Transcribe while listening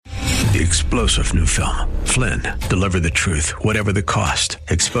The explosive new film, Flynn, deliver the truth, whatever the cost,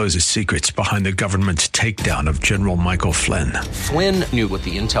 exposes secrets behind the government's takedown of General Michael Flynn. Flynn knew what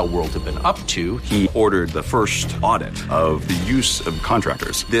the intel world had been up to. He ordered the first audit of the use of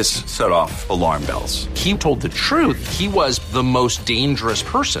contractors. This set off alarm bells. He told the truth. He was the most dangerous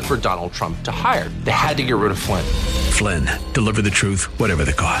person for Donald Trump to hire. They had to get rid of Flynn. Flynn, deliver the truth, whatever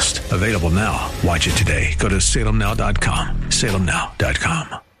the cost. Available now. Watch it today. Go to salemnow.com.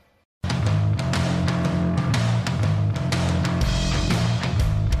 salemnow.com.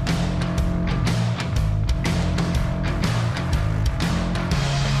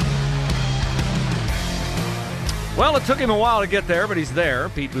 Well, it took him a while to get there, but he's there.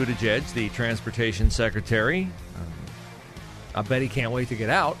 Pete Buttigieg, the transportation secretary. I bet he can't wait to get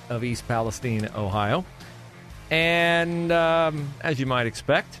out of East Palestine, Ohio. And as you might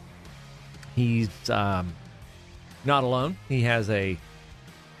expect, he's not alone. He has a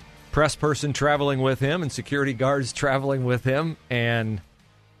press person traveling with him and security guards traveling with him. And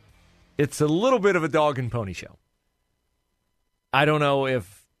it's a little bit of a dog and pony show. I don't know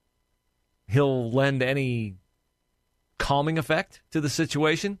if he'll lend any calming effect to the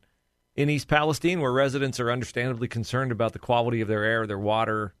situation in East Palestine, where residents are understandably concerned about the quality of their air, their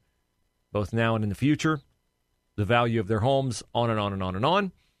water, both now and in the future, the value of their homes, on and on and on and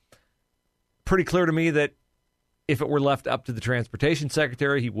on. Pretty clear to me that if it were left up to the transportation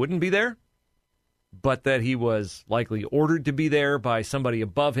secretary, he wouldn't be there, but that he was likely ordered to be there by somebody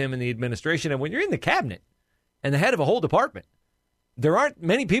above him in the administration. And when you're in the cabinet and the head of a whole department, there aren't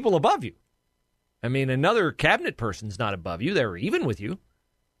many people above you. I mean, another cabinet person's not above you. They're even with you.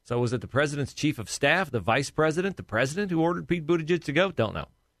 So was it the president's chief of staff, the vice president, the president who ordered Pete Buttigieg to go? Don't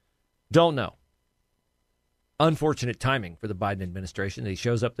know. Unfortunate timing for the Biden administration. He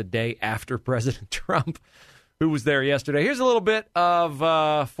shows up the day after President Trump, who was there yesterday. Here's a little bit of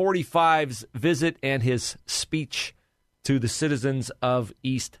 45's visit and his speech to the citizens of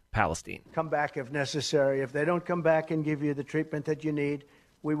East Palestine. Come back if necessary. If they don't come back and give you the treatment that you need,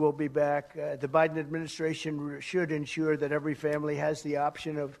 we will be back. The Biden administration should ensure that every family has the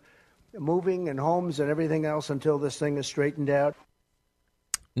option of moving and homes and everything else until this thing is straightened out.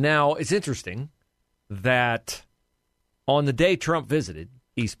 Now, it's interesting that on the day Trump visited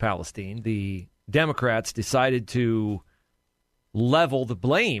East Palestine, the Democrats decided to level the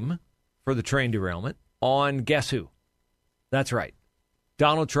blame for the train derailment on guess who? That's right,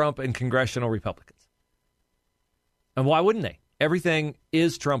 Donald Trump and congressional Republicans. And why wouldn't they? Everything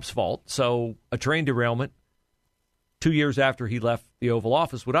is Trump's fault, so a train derailment 2 years after he left the Oval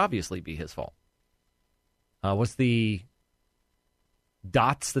Office would obviously be his fault. What's the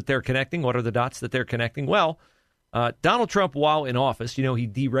dots that they're connecting? What are the dots that they're connecting? Well, Donald Trump, while in office, he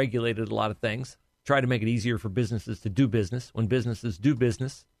deregulated a lot of things, tried to make it easier for businesses to do business. When businesses do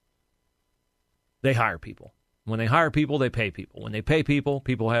business, they hire people. When they hire people, they pay people. When they pay people,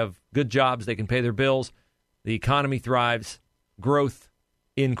 people have good jobs, they can pay their bills, the economy thrives. Growth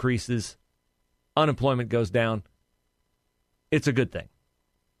increases, unemployment goes down. It's a good thing.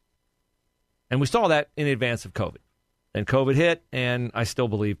 And we saw that in advance of COVID. Then COVID hit, and I still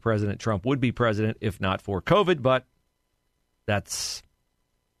believe President Trump would be president if not for COVID, but that's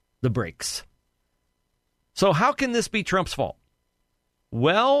the breaks. So how can this be Trump's fault?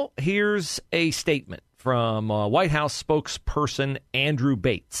 Well, here's a statement from White House spokesperson Andrew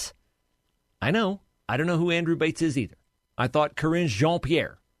Bates. I don't know who Andrew Bates is either. I thought Karine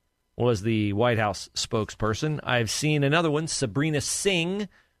Jean-Pierre was the White House spokesperson. I've seen another one, Sabrina Singh.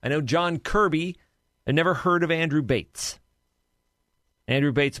 I know John Kirby. I've never heard of Andrew Bates.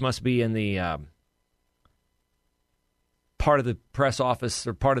 Andrew Bates must be in the part of the press office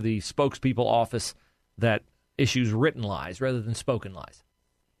or part of the spokespeople office that issues written lies rather than spoken lies.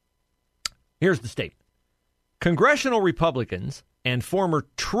 Here's the statement. Congressional Republicans and former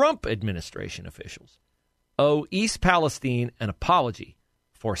Trump administration officials owe East Palestine an apology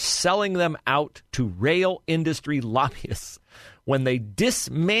for selling them out to rail industry lobbyists when they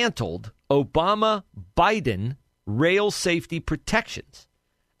dismantled Obama-Biden rail safety protections,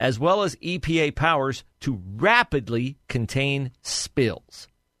 as well as EPA powers to rapidly contain spills.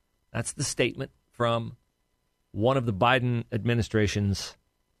 That's the statement from one of the Biden administration's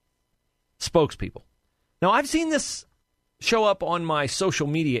spokespeople. Now, I've seen this show up on my social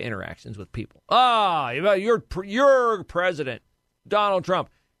media interactions with people. Your president, Donald Trump,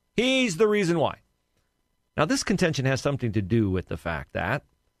 he's the reason why. Now, this contention has something to do with the fact that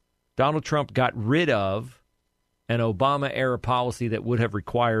Donald Trump got rid of an Obama-era policy that would have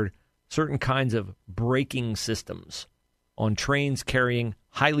required certain kinds of braking systems on trains carrying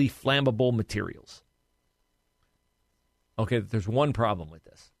highly flammable materials. Okay, there's one problem with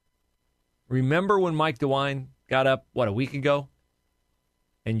this. Remember when Mike DeWine got up, a week ago,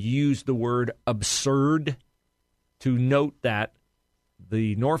 and used the word absurd to note that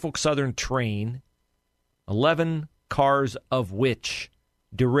the Norfolk Southern train, 11 cars of which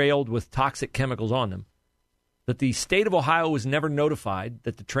derailed with toxic chemicals on them, that the state of Ohio was never notified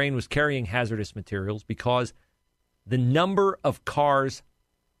that the train was carrying hazardous materials because the number of cars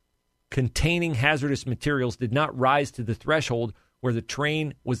containing hazardous materials did not rise to the threshold where the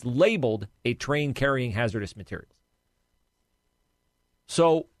train was labeled a train carrying hazardous materials.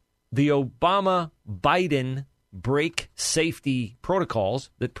 So the Obama-Biden brake safety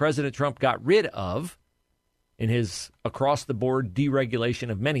protocols that President Trump got rid of in his across-the-board deregulation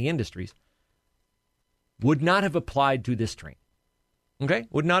of many industries would not have applied to this train. Okay?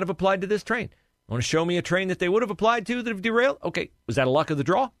 Would not have applied to this train. Want to show me a train that they would have applied to that have derailed? Okay. Was that a luck of the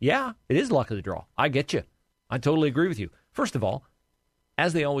draw? Yeah, it is luck of the draw. I get you. I totally agree with you. First of all,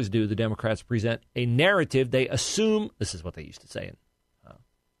 as they always do, the Democrats present a narrative. They assume, this is what they used to say in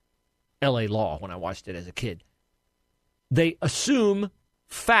L.A. Law when I watched it as a kid. They assume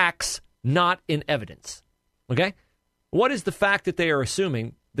facts not in evidence. Okay? What is the fact that they are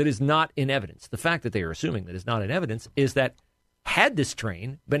assuming that is not in evidence? The fact that they are assuming that is not in evidence is that had this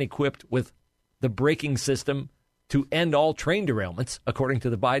train been equipped with the braking system to end all train derailments, according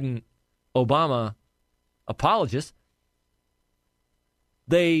to the Biden-Obama apologists,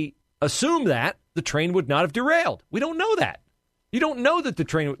 they assume that the train would not have derailed. We don't know that. You don't know that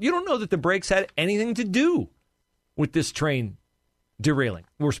the brakes had anything to do with this train derailing.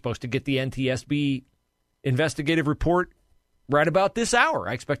 We're supposed to get the NTSB investigative report right about this hour.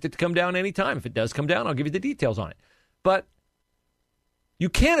 I expect it to come down any time. If it does come down, I'll give you the details on it. But you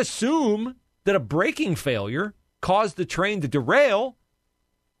can't assume that a braking failure caused the train to derail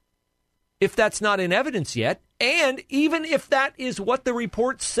if that's not in evidence yet. And even if that is what the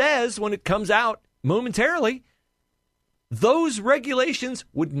report says when it comes out momentarily, those regulations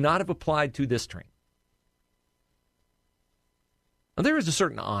would not have applied to this train. Now, there is a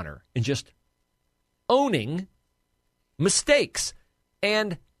certain honor in just owning mistakes.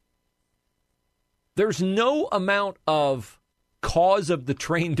 And there's no amount of cause of the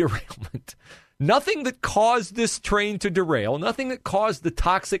train derailment, nothing that caused this train to derail, nothing that caused the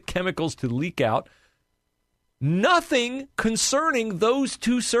toxic chemicals to leak out, nothing concerning those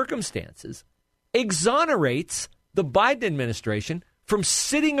two circumstances exonerates the Biden administration from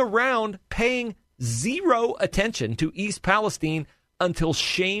sitting around paying zero attention to East Palestine until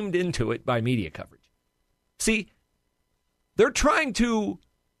shamed into it by media coverage. See, they're trying to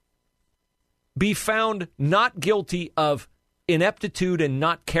be found not guilty of ineptitude and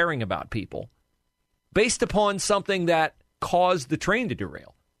not caring about people based upon something that caused the train to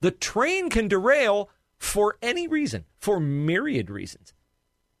derail. The train can derail for any reason, for myriad reasons.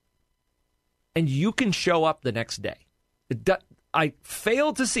 And you can show up the next day. I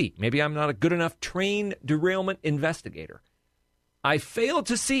fail to see, maybe I'm not a good enough train derailment investigator. I fail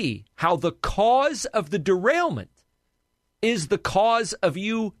to see how the cause of the derailment is the cause of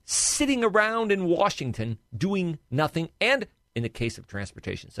you sitting around in Washington doing nothing. And in the case of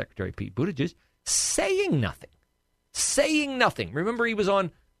Transportation Secretary Pete Buttigieg, saying nothing. Saying nothing. Remember, he was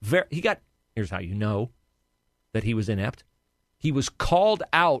on, here's how you know that he was inept. He was called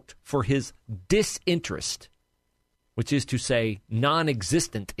out for his disinterest, which is to say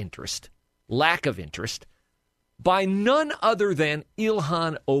non-existent interest, lack of interest, by none other than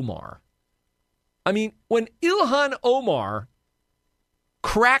Ilhan Omar. I mean, when Ilhan Omar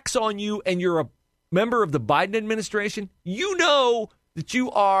cracks on you and you're a member of the Biden administration, you know that you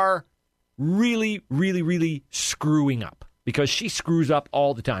are really, really, really screwing up because she screws up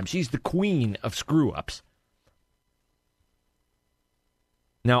all the time. She's the queen of screw-ups.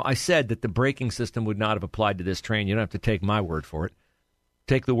 Now, I said that the braking system would not have applied to this train. You don't have to take my word for it.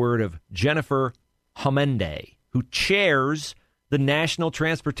 Take the word of Jennifer Homende, who chairs the National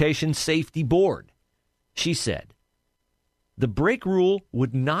Transportation Safety Board. She said, the brake rule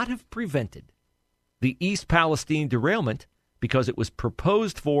would not have prevented the East Palestine derailment because it was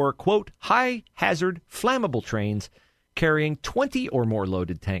proposed for, quote, high-hazard flammable trains carrying 20 or more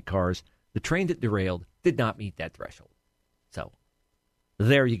loaded tank cars. The train that derailed did not meet that threshold. So,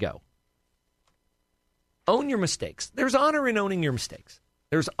 there you go. Own your mistakes. There's honor in owning your mistakes.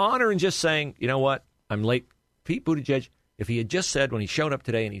 There's honor in just saying, you know what, I'm late. Pete Buttigieg, if he had just said when he showed up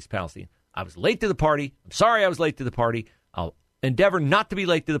today in East Palestine, I was late to the party. I'm sorry I was late to the party. I'll endeavor not to be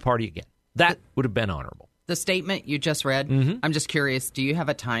late to the party again. That would have been honorable. the statement you just read? Mm-hmm. I'm just curious, do you have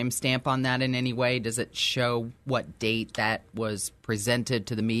a timestamp on that in any way? Does it show what date that was presented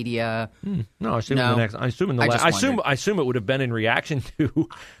to the media? No, I assume I assume it would have been in reaction to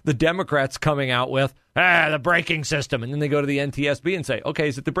the Democrats coming out with the braking system, and then they go to the NTSB and say, "Okay,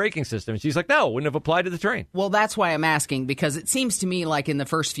 is it the braking system?" And she's like, "No, it wouldn't have applied to the train." Well, that's why I'm asking, because it seems to me like in the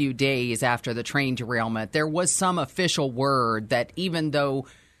first few days after the train derailment, there was some official word that even though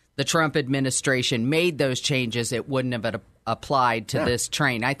the Trump administration made those changes, it wouldn't have applied to this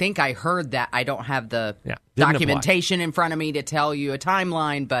train. I think I heard that. I don't have the documentation in front of me to tell you a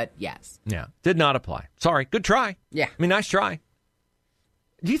timeline, but yes. Yeah, did not apply. Sorry, good try. Yeah. I mean, nice try.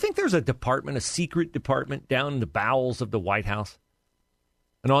 Do you think there's a secret department down in the bowels of the White House?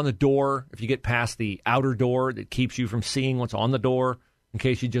 And on the door, if you get past the outer door that keeps you from seeing what's on the door in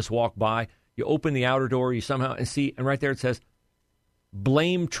case you just walk by, you open the outer door, you somehow and see, and right there it says,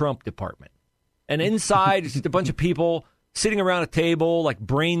 Blame Trump Department. And inside, it's just a bunch of people sitting around a table, like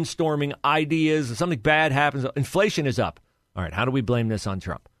brainstorming ideas, and something bad happens. Inflation is up. All right, how do we blame this on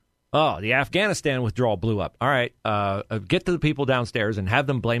Trump? Oh, the Afghanistan withdrawal blew up. All right, get to the people downstairs and have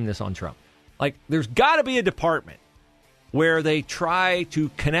them blame this on Trump. Like, there's got to be a department where they try to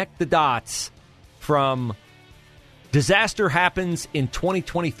connect the dots from disaster happens in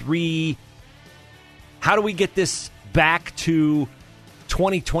 2023. How do we get this back to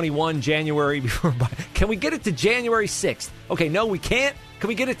 2021 January before? Can we get it to January 6th? Okay, no, we can't. Can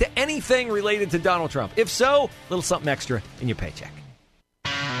we get it to anything related to Donald Trump? If so, a little something extra in your paycheck.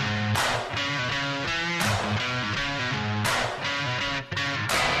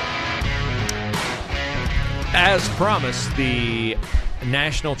 As promised, the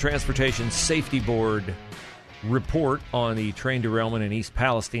National Transportation Safety Board report on the train derailment in East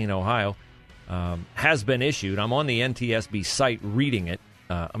Palestine, Ohio, has been issued. I'm on the NTSB site reading it.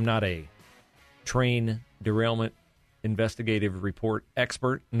 I'm not a train derailment investigative report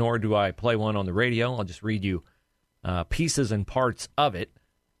expert, nor do I play one on the radio. I'll just read you pieces and parts of it.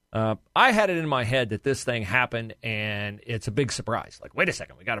 I had it in my head that this thing happened, and it's a big surprise. Like, wait a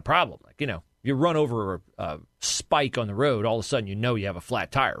second, we got a problem. Like, you run over a spike on the road, all of a sudden you have a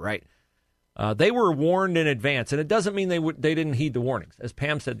flat tire, right? They were warned in advance, and it doesn't mean they didn't heed the warnings. As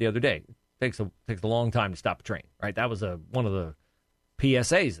Pam said the other day, it takes a long time to stop a train, right? That was one of the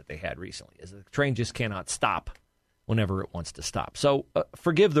PSAs that they had recently, is the train just cannot stop whenever it wants to stop. So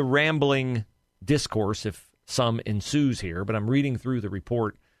forgive the rambling discourse if some ensues here, but I'm reading through the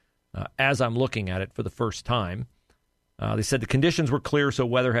report as I'm looking at it for the first time. They said the conditions were clear, so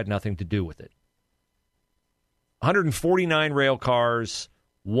weather had nothing to do with it. 149 rail cars,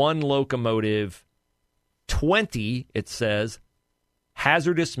 1 locomotive, 20, it says,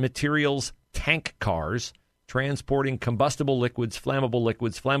 hazardous materials tank cars transporting combustible liquids,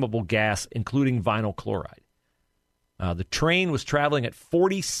 flammable gas, including vinyl chloride. The train was traveling at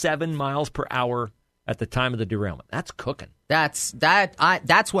 47 miles per hour at the time of the derailment. That's cooking. That's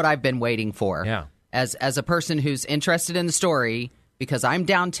what I've been waiting for. Yeah. As a person who's interested in the story, because I'm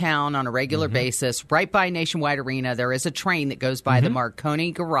downtown on a regular basis, right by Nationwide Arena, there is a train that goes by the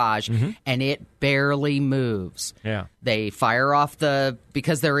Marconi Garage, and it barely moves. Yeah. They fire off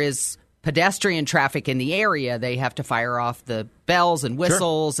because there is pedestrian traffic in the area, they have to fire off the bells and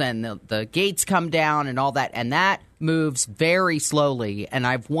whistles, and the gates come down and all that, and that moves very slowly. And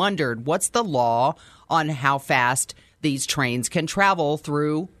I've wondered, what's the law on how fast these trains can travel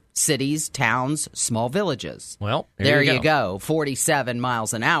through cities, towns, small villages? Well, there you go. 47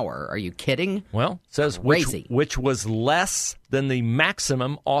 miles an hour. Are you kidding? Well, it says crazy. Which was less than the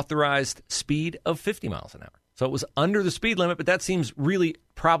maximum authorized speed of 50 miles an hour. So it was under the speed limit, but that seems really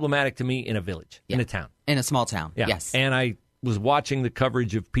problematic to me in a village, in a town. In a small town, yeah. Yes. And I was watching the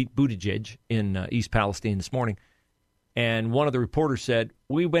coverage of Pete Buttigieg in East Palestine this morning, and one of the reporters said,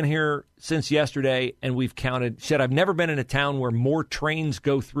 we've been here since yesterday, and we've counted. She said, I've never been in a town where more trains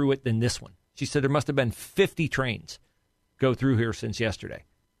go through it than this one. She said there must have been 50 trains go through here since yesterday.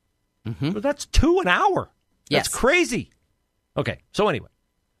 But that's 2 an hour. That's crazy. Okay, so anyway,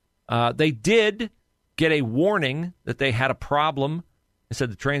 they did get a warning that they had a problem. They said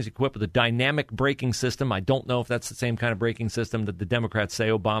the train's equipped with a dynamic braking system. I don't know if that's the same kind of braking system that the Democrats say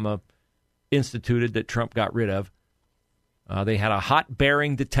Obama instituted that Trump got rid of. They had a hot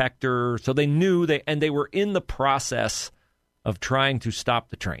bearing detector, so they knew they were in the process of trying to stop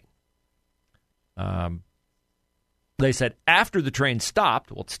the train. They said after the train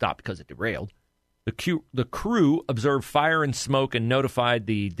stopped, well, it stopped because it derailed, the crew observed fire and smoke and notified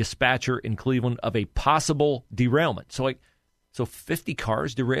the dispatcher in Cleveland of a possible derailment. So 50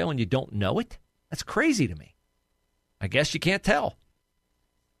 cars derail and you don't know it? That's crazy to me. I guess you can't tell.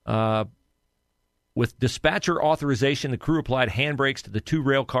 With dispatcher authorization, the crew applied handbrakes to the 2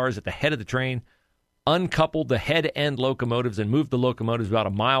 rail cars at the head of the train, uncoupled the head-end locomotives, and moved the locomotives about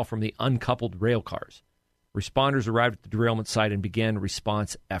a mile from the uncoupled rail cars. Responders arrived at the derailment site and began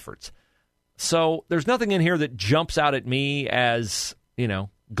response efforts. So there's nothing in here that jumps out at me as,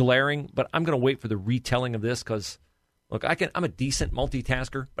 glaring, but I'm going to wait for the retelling of this because, look, I'm a decent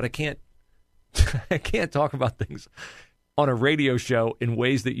multitasker, but I can't talk about things on a radio show in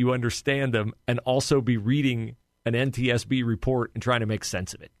ways that you understand them and also be reading an NTSB report and trying to make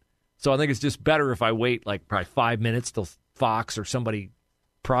sense of it. So I think it's just better if I wait like probably 5 minutes till Fox or somebody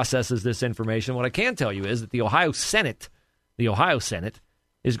processes this information. What I can tell you is that the Ohio Senate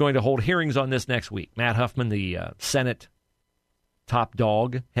is going to hold hearings on this next week. Matt Huffman, the Senate top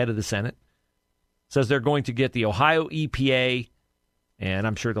dog, head of the Senate, says they're going to get the Ohio EPA, and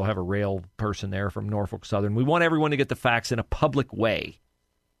I'm sure they'll have a rail person there from Norfolk Southern. We want everyone to get the facts in a public way.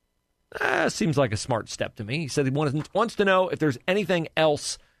 Seems like a smart step to me. He said he wants to know if there's anything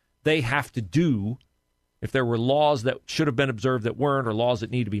else they have to do, if there were laws that should have been observed that weren't, or laws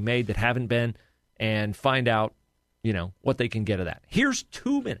that need to be made that haven't been, and find out, what they can get of that. Here's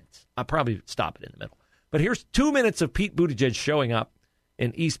 2 minutes. I'll probably stop it in the middle. But here's 2 minutes of Pete Buttigieg showing up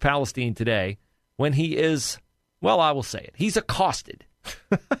in East Palestine today when he is, I will say it, he's accosted.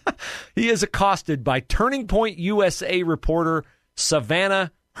 He is accosted by Turning Point USA reporter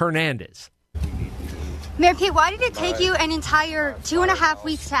Savannah Hernandez. Mayor Pete, why did it take you an entire 2.5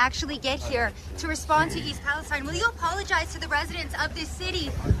 weeks to actually get here to respond to East Palestine? Will you apologize to the residents of this city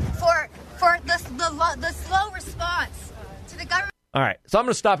for the slow response to the government? All right, so I'm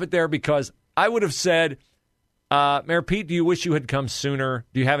going to stop it there because I would have said, Mayor Pete, do you wish you had come sooner?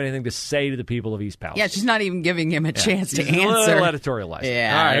 Do you have anything to say to the people of East Palestine? Yeah, she's not even giving him a chance to answer. A little editorialized.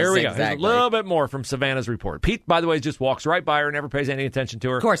 Yeah, all right, here we go. Exactly. Here's a little bit more from Savannah's report. Pete, by the way, just walks right by her, never pays any attention to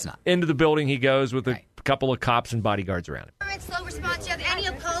her. Of course not. Into the building he goes with a couple of cops and bodyguards around him. Slow response. Do you have any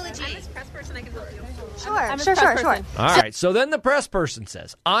apology? I'm his press person. I can help you. Sure. All right. So then the press person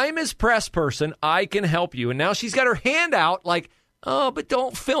says, I'm his press person. I can help you. And now she's got her hand out like, oh, but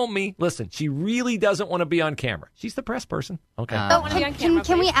don't film me. Listen, she really doesn't want to be on camera. She's the press person. Okay.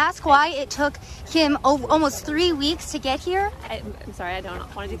 Can we ask why it took him almost 3 weeks to get here? I'm sorry, I don't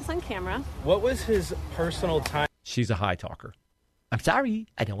want to do this on camera. What was his personal time? She's a high talker. I'm sorry,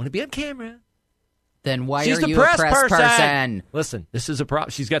 I don't want to be on camera. Then why She's are the you press a press person? Listen, this is a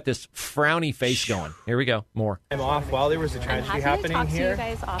problem. She's got this frowny face going. Here we go. More. I'm off while there was a tragedy happening here.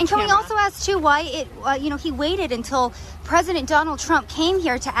 And can we also ask, too, why he waited until President Donald Trump came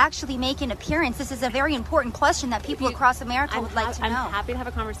here to actually make an appearance? This is a very important question that people across America would like to know. I'm happy to have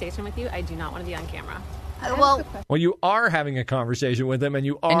a conversation with you. I do not want to be on camera. Well, you are having a conversation with him, and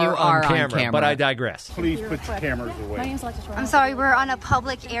you are on camera, but I digress. Please put your cameras away. My name's Alexis. I'm sorry, we're on a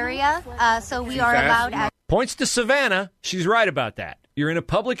public area, so we are allowed... Points to Savannah. She's right about that. You're in a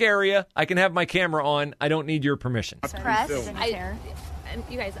public area. I can have my camera on. I don't need your permission. Press.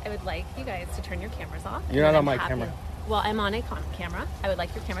 You guys, I would like you guys to turn your cameras off. You're not on my camera. Well, I'm on a camera. I would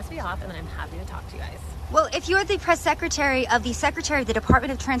like your cameras to be off, and then I'm happy to talk to you guys. Well, if you're the press secretary of the Secretary of the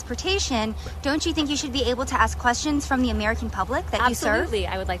Department of Transportation, don't you think you should be able to ask questions from the American public that you serve? Absolutely.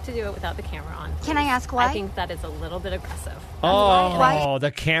 I would like to do it without the camera on. Can I ask why? I think that is a little bit aggressive. Oh,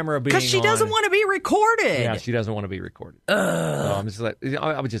 the camera being Because she doesn't want to be recorded. Yeah, she doesn't want to be recorded. I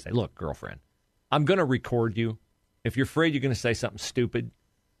would just say, look, girlfriend, I'm going to record you. If you're afraid you're going to say something stupid,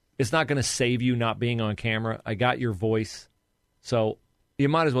 it's not going to save you not being on camera. I got your voice. So you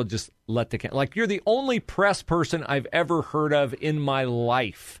might as well just let the camera. Like, you're the only press person I've ever heard of in my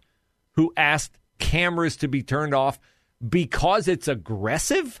life who asked cameras to be turned off because it's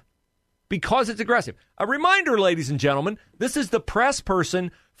aggressive? Because it's aggressive. A reminder, ladies and gentlemen, this is the press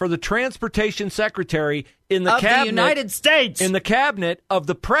person for the transportation secretary in the cabinet, the United States, in the cabinet of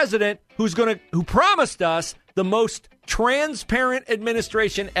the president who promised us the most transparent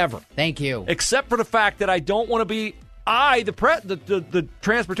administration ever. Thank you. Except for the fact that I don't want to be, the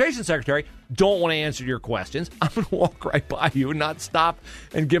transportation secretary, don't want to answer your questions. I'm going to walk right by you and not stop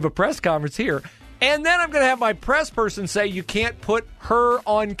and give a press conference here. And then I'm going to have my press person say you can't put her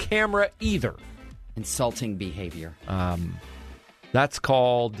on camera either. Insulting behavior. That's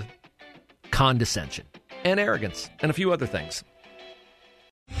called condescension and arrogance and a few other things.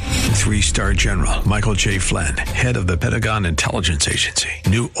 3-star General Michael J. Flynn, head of the Pentagon Intelligence Agency,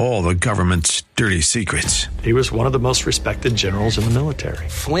 knew all the government's dirty secrets. He was one of the most respected generals in the military.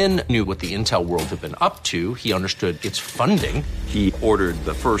 Flynn knew what the intel world had been up to. He understood its funding. He ordered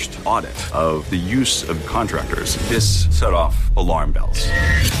the first audit of the use of contractors. This set off alarm bells.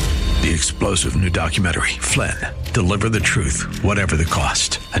 The explosive new documentary, Flynn, Deliver the Truth, Whatever the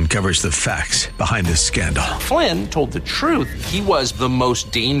Cost, uncovers the facts behind this scandal. Flynn told the truth. He was the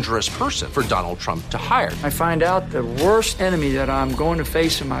most dangerous person for Donald Trump to hire. I find out the worst enemy that I'm going to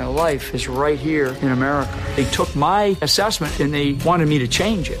face in my life is right here in America. They took my assessment and they wanted me to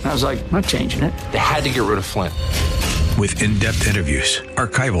change it. And I was like, I'm not changing it. They had to get rid of Flynn. With in-depth interviews,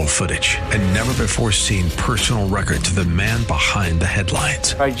 archival footage, and never-before-seen personal records of the man behind the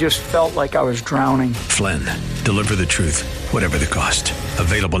headlines. I just felt like I was drowning. Flynn, Deliver the Truth, Whatever the Cost.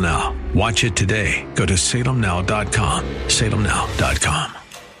 Available now. Watch it today. Go to salemnow.com. salemnow.com.